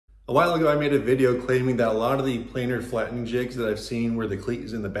A while ago, I made a video claiming that a lot of the planer flattening jigs that I've seen where the cleat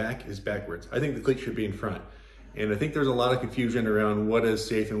is in the back is backwards. I think the cleat should be in front. And I think there's a lot of confusion around what is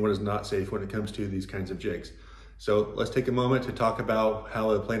safe and what is not safe when it comes to these kinds of jigs. So let's take a moment to talk about how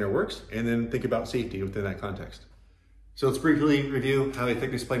a planer works and then think about safety within that context. So let's briefly review how a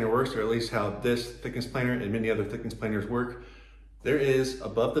thickness planer works, or at least how this thickness planer and many other thickness planers work. There is,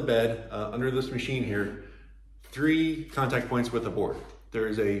 above the bed, under this machine here, 3 contact points with the board. There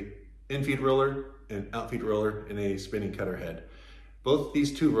is a in-feed roller, an out-feed roller, and a spinning cutter head. Both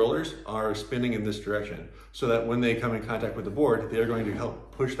these 2 rollers are spinning in this direction, so that when they come in contact with the board, they are going to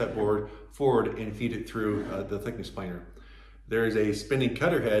help push that board forward and feed it through the thickness planer. There is a spinning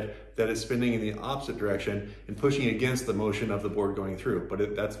cutter head that is spinning in the opposite direction and pushing against the motion of the board going through.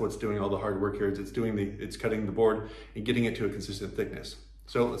 But that's what's doing all the hard work here. It's cutting the board and getting it to a consistent thickness.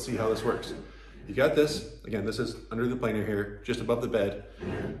 So let's see how this works. You got this. Again, this is under the planer here, just above the bed.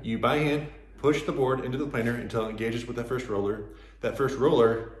 You by hand push the board into the planer until it engages with that first roller. That first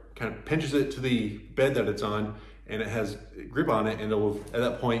roller kind of pinches it to the bed that it's on, and it has grip on it, and it will, at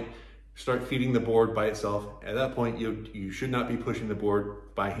that point, start feeding the board by itself. At that point, you should not be pushing the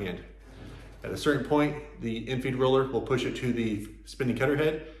board by hand. At a certain point, the in-feed roller will push it to the spinning cutter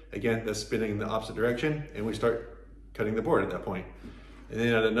head. Again, that's spinning in the opposite direction, and we start cutting the board at that point. And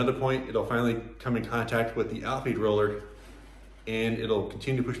then at another point, it'll finally come in contact with the out-feed roller, and it'll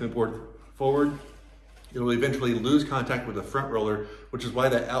continue pushing the board forward. It'll eventually lose contact with the front roller, which is why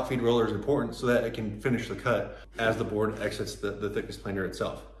that out-feed roller is important, so that it can finish the cut as the board exits the thickness planer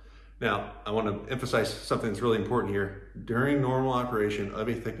itself. Now, I want to emphasize something that's really important here. During normal operation of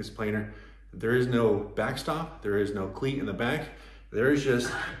a thickness planer, there is no backstop, there is no cleat in the back. There is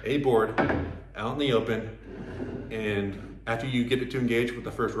just a board out in the open, and after you get it to engage with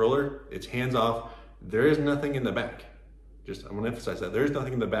the first roller, it's hands off. There is nothing in the back. I want to emphasize that. There's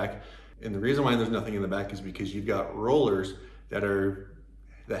nothing in the back. And the reason why there's nothing in the back is because you've got rollers that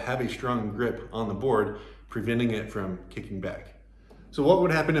have a strong grip on the board, preventing it from kicking back. So what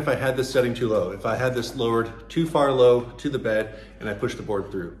would happen if I had this setting too low? If I had this lowered too far low to the bed and I pushed the board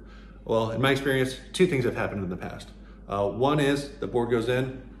through? Well, in my experience, 2 things have happened in the past. One is the board goes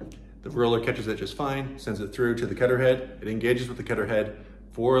in, the roller catches it just fine, sends it through to the cutter head, it engages with the cutter head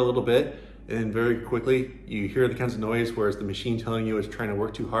for a little bit, and then very quickly you hear the kinds of noise where it's the machine telling you it's trying to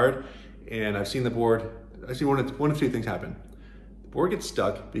work too hard. And I've seen one of 2 things happen. The board gets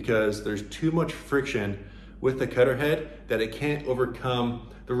stuck because there's too much friction with the cutter head that it can't overcome.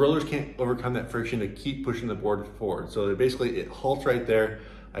 The rollers can't overcome that friction to keep pushing the board forward. So basically it halts right there.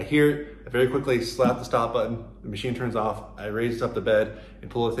 I hear it, I very quickly slap the stop button, the machine turns off, I raise up the bed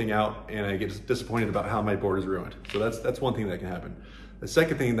and pull the thing out, and I get disappointed about how my board is ruined. So that's one thing that can happen. The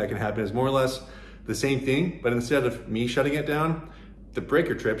second thing that can happen is more or less the same thing, but instead of me shutting it down, the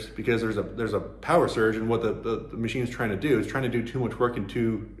breaker trips because there's a power surge, and what the machine is trying to do is trying to do too much work in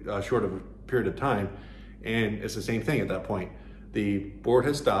too short of a period of time. And it's the same thing at that point. The board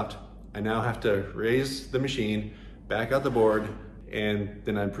has stopped. I now have to raise the machine, back out the board, and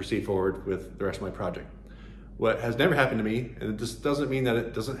then I proceed forward with the rest of my project. What has never happened to me, and this doesn't mean that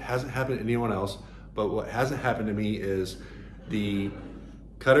it hasn't happened to anyone else, but what hasn't happened to me is the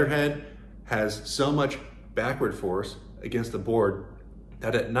cutter head has so much backward force against the board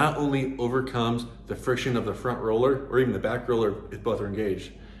that it not only overcomes the friction of the front roller or even the back roller if both are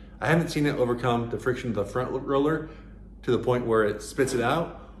engaged. I haven't seen it overcome the friction of the front roller to the point where it spits it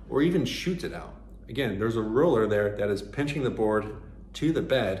out or even shoots it out. Again, there's a roller there that is pinching the board to the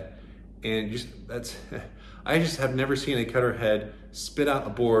bed, and I just have never seen a cutter head spit out a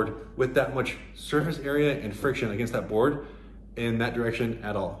board with that much surface area and friction against that board in that direction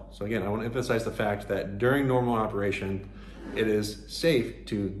at all. So again, I want to emphasize the fact that during normal operation, it is safe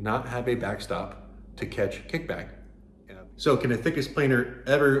to not have a backstop to catch kickback. So can a thickness planer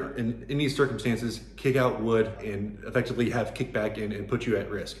ever, in any circumstances, kick out wood and effectively have kickback and put you at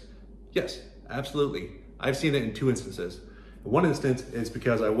risk? Yes, absolutely. I've seen it in 2 instances. One instance is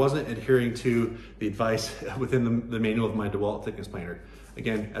because I wasn't adhering to the advice within the manual of my DeWalt thickness planer.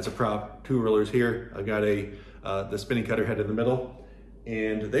 Again, as a prop, 2 rollers here. I've got the spinning cutter head in the middle,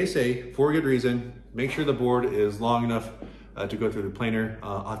 and they say, for good reason, make sure the board is long enough to go through the planer.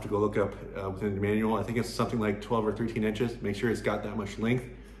 I'll have to go look up within the manual. I think it's something like 12 or 13 inches. Make sure it's got that much length.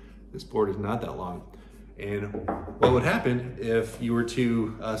 This board is not that long. And what would happen if you were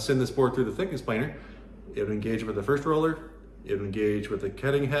to send this board through the thickness planer, it would engage with the first roller, it would engage with the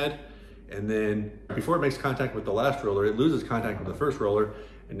cutting head, and then before it makes contact with the last roller, it loses contact with the first roller,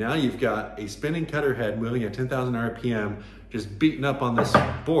 and now you've got a spinning cutter head moving at 10,000 RPM, just beating up on this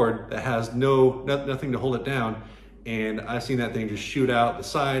board that has nothing to hold it down, and I've seen that thing just shoot out the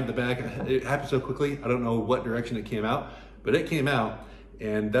side, the back. It happened so quickly, I don't know what direction it came out, but it came out,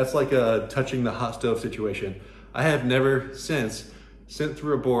 and that's like a touching the hot stove situation. I have never since sent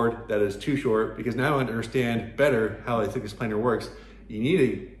through a board that is too short, because now I understand better how a thickness planer works. You need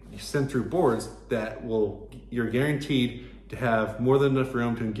to send through boards that you're guaranteed to have more than enough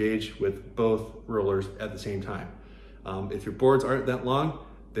room to engage with both rollers at the same time. If your boards aren't that long,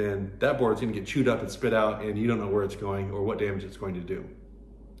 then that board's gonna get chewed up and spit out, and you don't know where it's going or what damage it's going to do.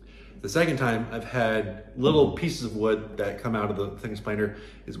 The second time I've had little pieces of wood that come out of the thickness planer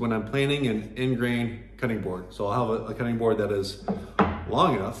is when I'm planing an in-grain cutting board. So I'll have a cutting board that is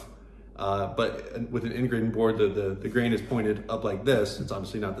long enough, but with an in-grain board, the grain is pointed up like this. It's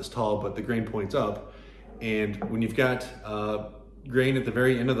obviously not this tall, but the grain points up. And when you've got grain at the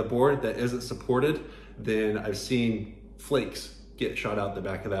very end of the board that isn't supported, then I've seen flakes get shot out the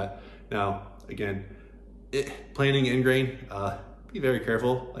back of that. Now, again, planing in grain, be very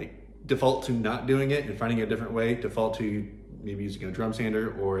careful. Like, default to not doing it and finding a different way. Default to maybe using a drum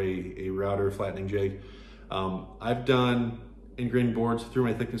sander or a router flattening jig. I've done in-grain boards through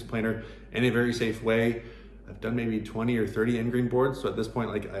my thickness planer in a very safe way. I've done maybe 20 or 30 in-grain boards. So at this point,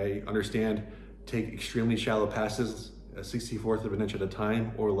 like, I understand, take extremely shallow passes, a 64th of an inch at a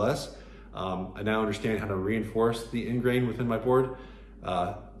time or less. I now understand how to reinforce the in-grain within my board.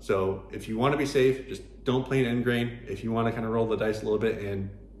 So if you want to be safe, just don't plane in-grain. If you want to kind of roll the dice a little bit and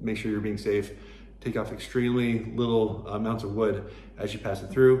make sure you're being safe, take off extremely little amounts of wood as you pass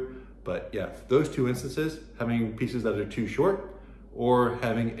it through. But yeah, those two instances, having pieces that are too short or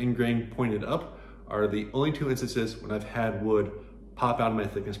having in-grain pointed up, are the only two instances when I've had wood pop out of my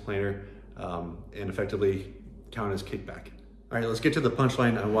thickness planer and effectively count as kickback. All right, let's get to the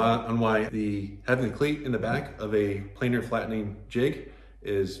punchline on why having the cleat in the back of a planer flattening jig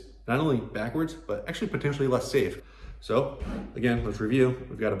is not only backwards, but actually potentially less safe. So again, let's review.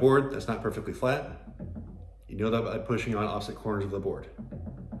 We've got a board that's not perfectly flat. You know that by pushing on opposite corners of the board.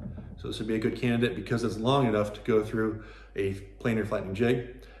 So this would be a good candidate because it's long enough to go through a planer flattening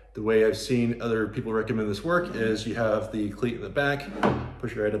jig. The way I've seen other people recommend this work is you have the cleat in the back,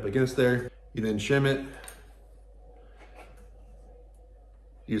 push it right up against there. You then shim it.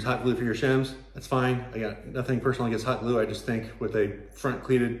 Use hot glue for your shims, that's fine. I got nothing personal against hot glue. I just think with a front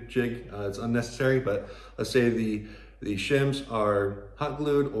cleated jig, it's unnecessary. But let's say the shims are hot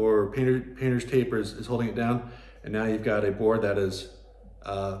glued or painter's tape is holding it down. And now you've got a board that is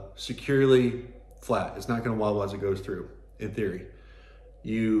securely flat. It's not gonna wobble as it goes through, in theory.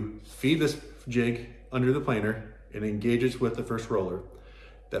 You feed this jig under the planer and engages with the first roller.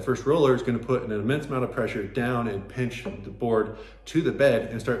 That first roller is going to put an immense amount of pressure down and pinch the board to the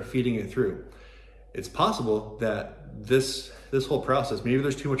bed and start feeding it through. It's possible that this whole process, maybe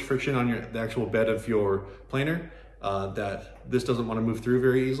there's too much friction on the actual bed of your planer, that this doesn't want to move through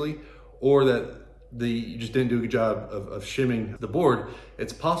very easily, or that you just didn't do a good job of shimming the board.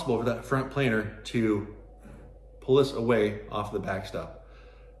 It's possible for that front planer to pull this away off the backstop.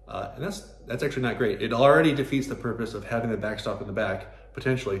 And that's actually not great. It already defeats the purpose of having the backstop in the back.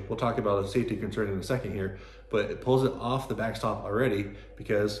 Potentially, we'll talk about a safety concern in a second here, but it pulls it off the backstop already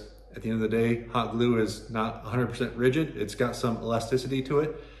because at the end of the day, hot glue is not 100% rigid. It's got some elasticity to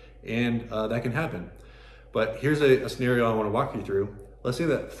it, and that can happen. But here's a scenario I want to walk you through. Let's say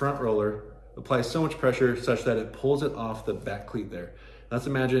that front roller applies so much pressure such that it pulls it off the back cleat there. Let's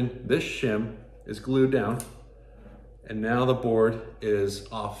imagine this shim is glued down, and now the board is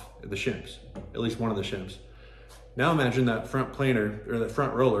off the shims, at least one of the shims. Now imagine that front planer, or that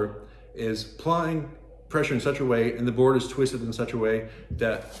front roller, is applying pressure in such a way and the board is twisted in such a way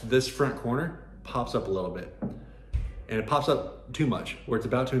that this front corner pops up a little bit. And it pops up too much, where it's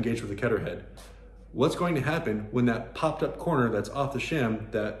about to engage with the cutter head. What's going to happen when that popped up corner that's off the shim,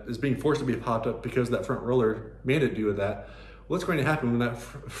 that is being forced to be popped up because that front roller made it do that? What's going to happen when that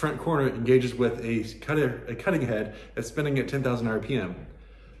front corner engages with a cutting head that's spinning at 10,000 RPM?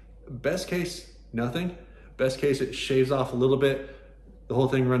 Best case, nothing. Best case, it shaves off a little bit, the whole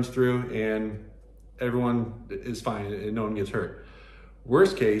thing runs through and everyone is fine and no one gets hurt.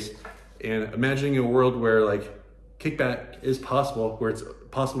 Worst case, and imagining a world where like kickback is possible, where it's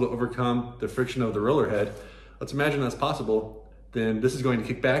possible to overcome the friction of the roller head, let's imagine that's possible, then this is going to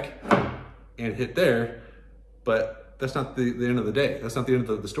kick back and hit there, but that's not the end of the day. That's not the end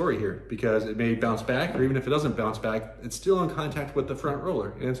of the story here, because it may bounce back, or even if it doesn't bounce back, it's still in contact with the front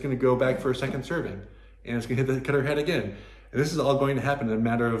roller and it's gonna go back for a second serving. And it's gonna hit the cutter head again. And this is all going to happen in a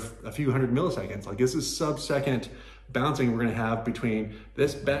matter of a few hundred milliseconds. Like, this is sub-second bouncing we're gonna have between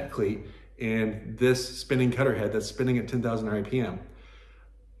this back cleat and this spinning cutter head that's spinning at 10,000 RPM.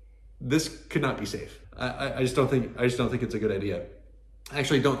 This could not be safe. I just don't think it's a good idea. I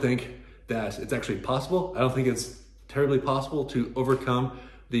actually don't think that it's actually possible. I don't think it's terribly possible to overcome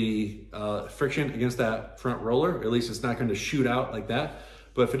the friction against that front roller. At least it's not going to shoot out like that.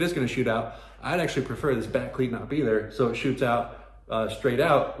 But if it is going to shoot out, I'd actually prefer this back cleat not be there, so it shoots out straight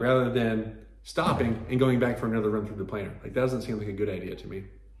out rather than stopping and going back for another run through the planer. Like, that doesn't seem like a good idea to me.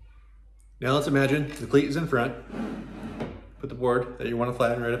 Now let's imagine the cleat is in front. Put the board that you want to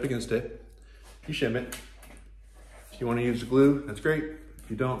flatten right up against it. You shim it. If you want to use glue, that's great. If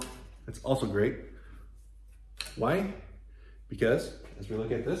you don't, that's also great. Why? Because as we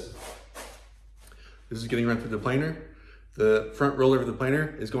look at this is getting run through the planer. The front roller of the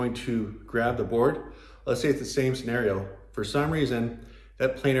planer is going to grab the board. Let's say it's the same scenario. For some reason,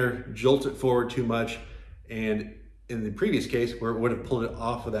 that planer jolts it forward too much, and in the previous case where it would have pulled it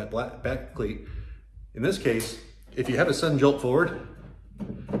off of that back cleat, in this case, if you have a sudden jolt forward,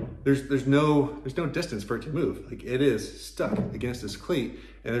 there's no distance for it to move. Like, it is stuck against this cleat,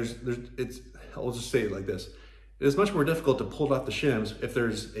 and I'll just say it like this. It is much more difficult to pull it off the shims if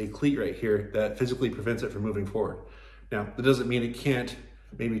there's a cleat right here that physically prevents it from moving forward. Now, that doesn't mean it can't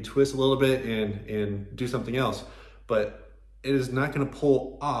maybe twist a little bit and do something else, but it is not going to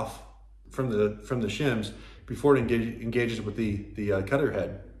pull off from the shims before it engages with the cutter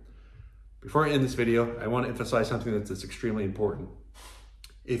head. Before I end this video, I want to emphasize something that's extremely important.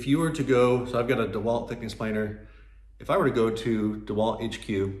 If you were to go, so I've got a DeWalt thickness planer. If I were to go to DeWalt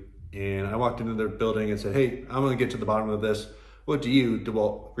HQ and I walked into their building and said, hey, I'm going to get to the bottom of this, what do you,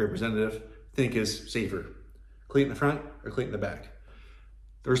 DeWalt representative, think is safer? Cleat in the front or cleat in the back?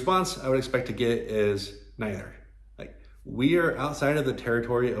 The response I would expect to get is neither. Like, we are outside of the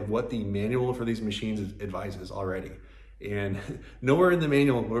territory of what the manual for these machines advises already. And nowhere in the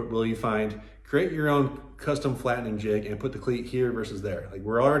manual will you find create your own custom flattening jig and put the cleat here versus there. Like,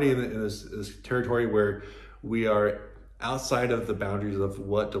 we're already in this territory where we are outside of the boundaries of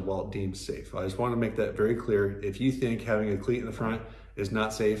what DeWalt deems safe. I just want to make that very clear. If you think having a cleat in the front is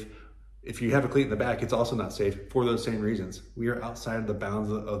not safe, if you have a cleat in the back, it's also not safe for those same reasons. We are outside of the bounds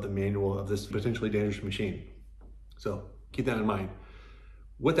of the manual of this potentially dangerous machine. So keep that in mind.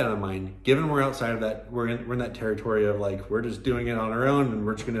 With that in mind, given we're outside of that, we're in that territory of like, we're just doing it on our own and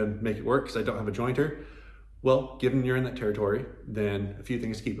we're just gonna make it work because I don't have a jointer. Well, given you're in that territory, then a few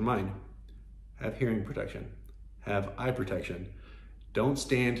things to keep in mind. Have hearing protection, have eye protection. Don't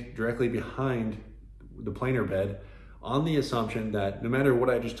stand directly behind the planer bed on the assumption that no matter what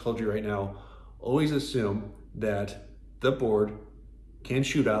I just told you right now, always assume that the board can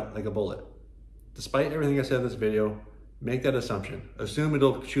shoot out like a bullet. Despite everything I said in this video, make that assumption. Assume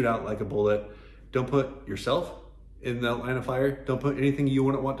it'll shoot out like a bullet. Don't put yourself in the line of fire. Don't put anything you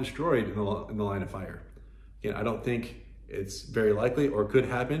wouldn't want destroyed in the line of fire. Again, I don't think it's very likely or could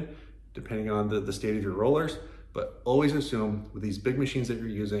happen depending on the state of your rollers, but always assume with these big machines that you're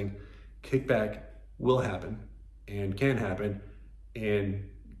using, kickback will happen and can happen, and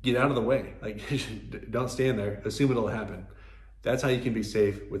get out of the way. Like, don't stand there, assume it'll happen. That's how you can be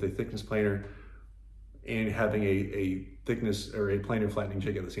safe with a thickness planer and having a thickness or a planer flattening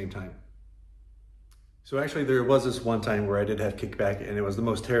jig at the same time. So actually there was this one time where I did have kickback, and it was the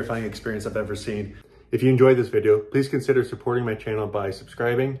most terrifying experience I've ever seen. If you enjoyed this video, please consider supporting my channel by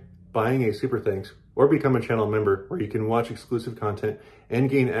subscribing, buying a super thanks, or become a channel member where you can watch exclusive content and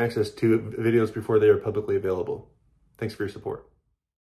gain access to videos before they are publicly available. Thanks for your support.